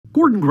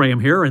Gordon Graham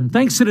here, and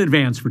thanks in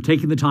advance for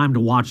taking the time to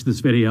watch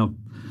this video.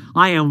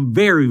 I am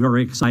very,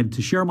 very excited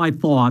to share my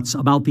thoughts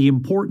about the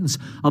importance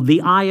of the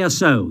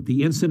ISO,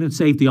 the Incident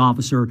Safety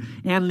Officer,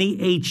 and the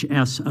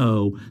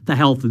HSO, the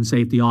Health and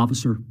Safety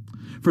Officer.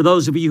 For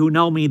those of you who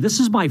know me,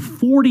 this is my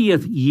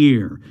 40th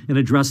year in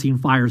addressing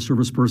fire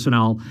service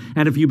personnel,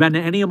 and if you've been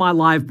to any of my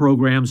live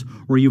programs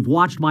or you've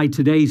watched my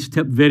Today's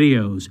Tip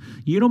videos,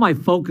 you know my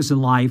focus in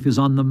life is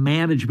on the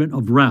management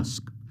of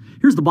risk.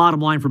 Here's the bottom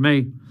line for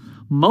me.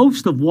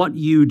 Most of what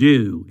you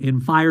do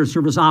in fire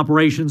service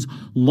operations,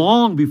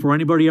 long before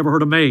anybody ever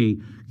heard of me,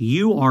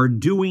 you are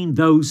doing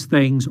those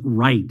things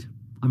right.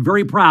 I'm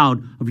very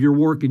proud of your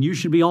work, and you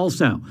should be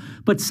also.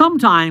 But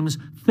sometimes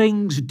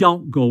things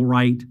don't go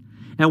right.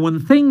 And when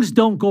things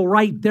don't go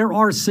right, there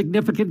are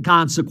significant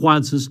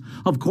consequences.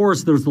 Of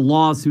course, there's the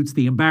lawsuits,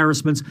 the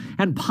embarrassments,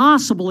 and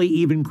possibly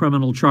even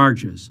criminal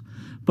charges.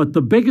 But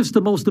the biggest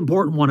and most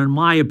important one, in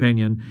my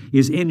opinion,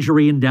 is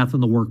injury and death in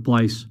the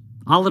workplace.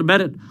 I'll admit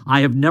it,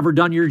 I have never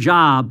done your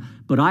job,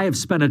 but I have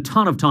spent a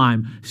ton of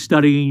time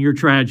studying your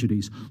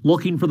tragedies,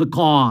 looking for the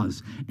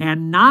cause,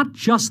 and not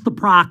just the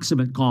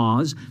proximate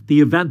cause,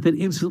 the event that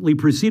instantly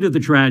preceded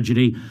the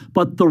tragedy,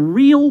 but the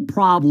real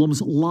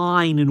problems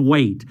lying in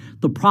wait,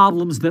 the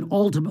problems that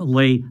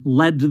ultimately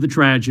led to the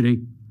tragedy.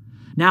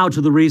 Now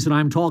to the reason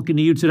I'm talking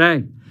to you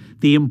today,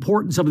 the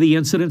importance of the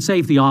Incident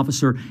Safety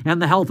Officer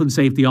and the Health and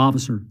Safety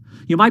Officer.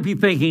 You might be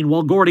thinking,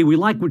 well, Gordy, we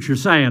like what you're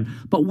saying,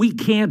 but we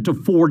can't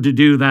afford to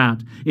do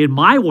that. In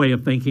my way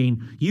of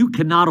thinking, you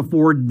cannot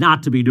afford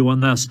not to be doing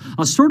this.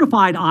 A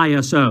certified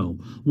ISO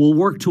will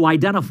work to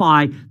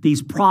identify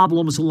these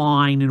problems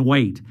lying in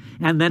wait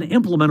and then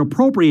implement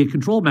appropriate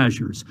control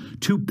measures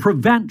to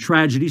prevent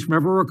tragedies from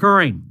ever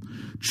occurring.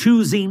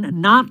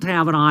 Choosing not to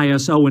have an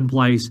ISO in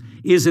place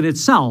is in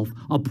itself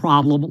a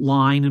problem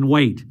lying in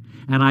wait.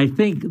 And I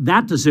think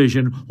that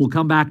decision will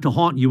come back to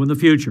haunt you in the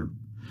future.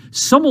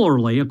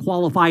 Similarly, a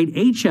qualified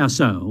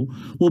HSO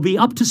will be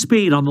up to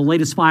speed on the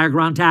latest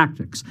fireground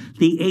tactics.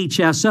 The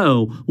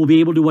HSO will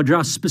be able to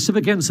address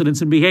specific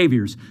incidents and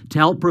behaviors to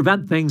help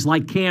prevent things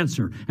like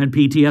cancer and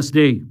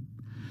PTSD.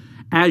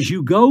 As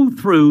you go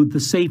through the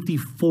Safety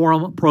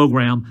Forum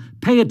program,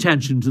 pay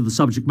attention to the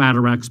subject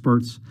matter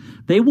experts.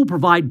 They will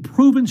provide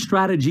proven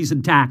strategies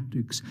and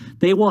tactics.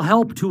 They will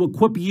help to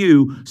equip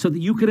you so that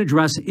you can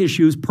address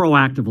issues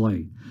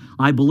proactively.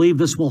 I believe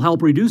this will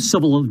help reduce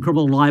civil and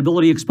criminal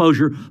liability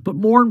exposure, but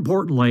more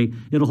importantly,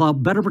 it'll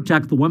help better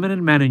protect the women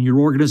and men in your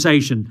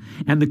organization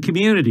and the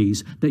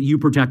communities that you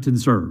protect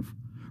and serve.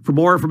 For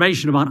more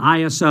information about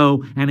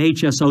ISO and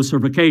HSO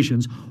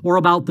certifications or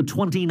about the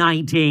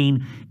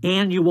 2019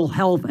 Annual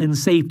Health and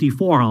Safety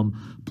Forum,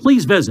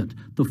 please visit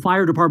the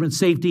Fire Department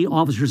Safety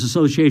Officers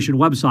Association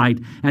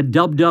website at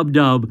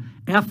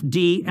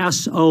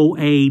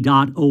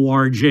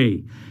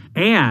www.fdsoa.org.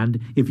 And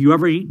if you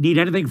ever need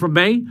anything from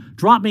me,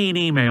 drop me an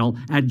email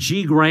at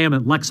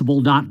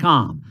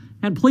ggraham@lexible.com.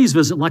 And please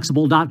visit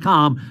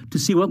lexible.com to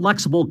see what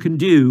Lexible can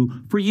do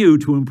for you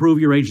to improve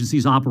your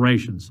agency's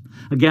operations.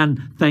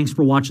 Again, thanks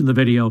for watching the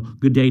video.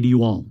 Good day to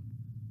you all.